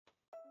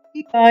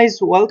Hey guys,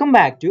 welcome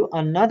back to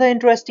another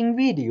interesting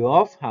video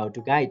of how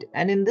to guide,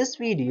 and in this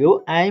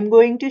video I am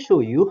going to show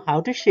you how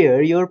to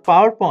share your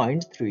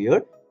PowerPoint through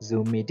your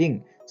Zoom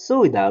meeting. So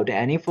without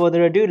any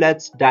further ado,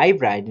 let's dive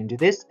right into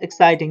this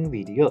exciting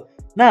video.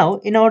 Now,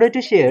 in order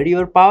to share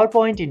your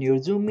PowerPoint in your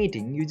Zoom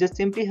meeting, you just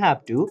simply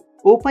have to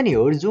open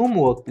your Zoom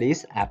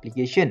Workplace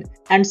application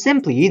and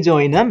simply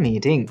join a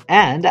meeting.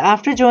 And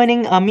after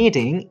joining a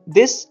meeting,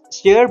 this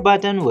share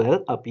button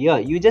will appear.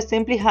 You just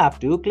simply have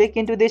to click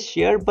into this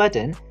share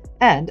button,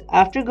 and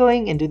after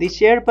going into the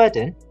share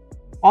button,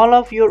 all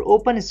of your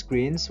open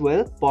screens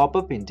will pop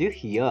up into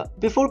here.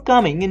 Before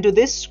coming into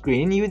this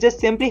screen, you just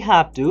simply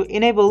have to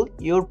enable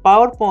your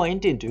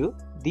PowerPoint into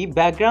the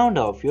background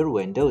of your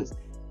windows.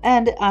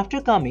 And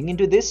after coming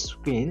into this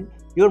screen,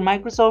 your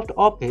Microsoft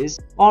Office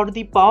or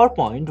the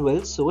PowerPoint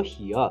will show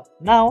here.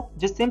 Now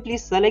just simply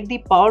select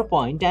the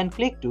PowerPoint and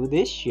click to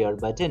this share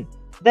button.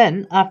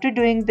 Then after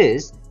doing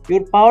this,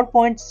 your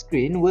PowerPoint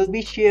screen will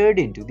be shared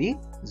into the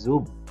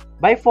Zoom.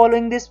 By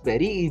following these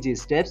very easy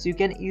steps, you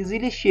can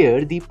easily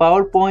share the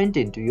PowerPoint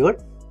into your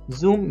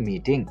Zoom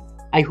meeting.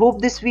 I hope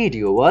this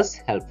video was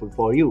helpful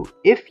for you.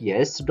 If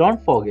yes,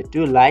 don't forget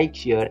to like,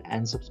 share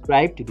and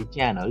subscribe to the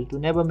channel to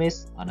never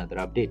miss another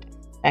update.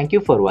 Thank you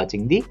for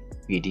watching the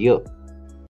video.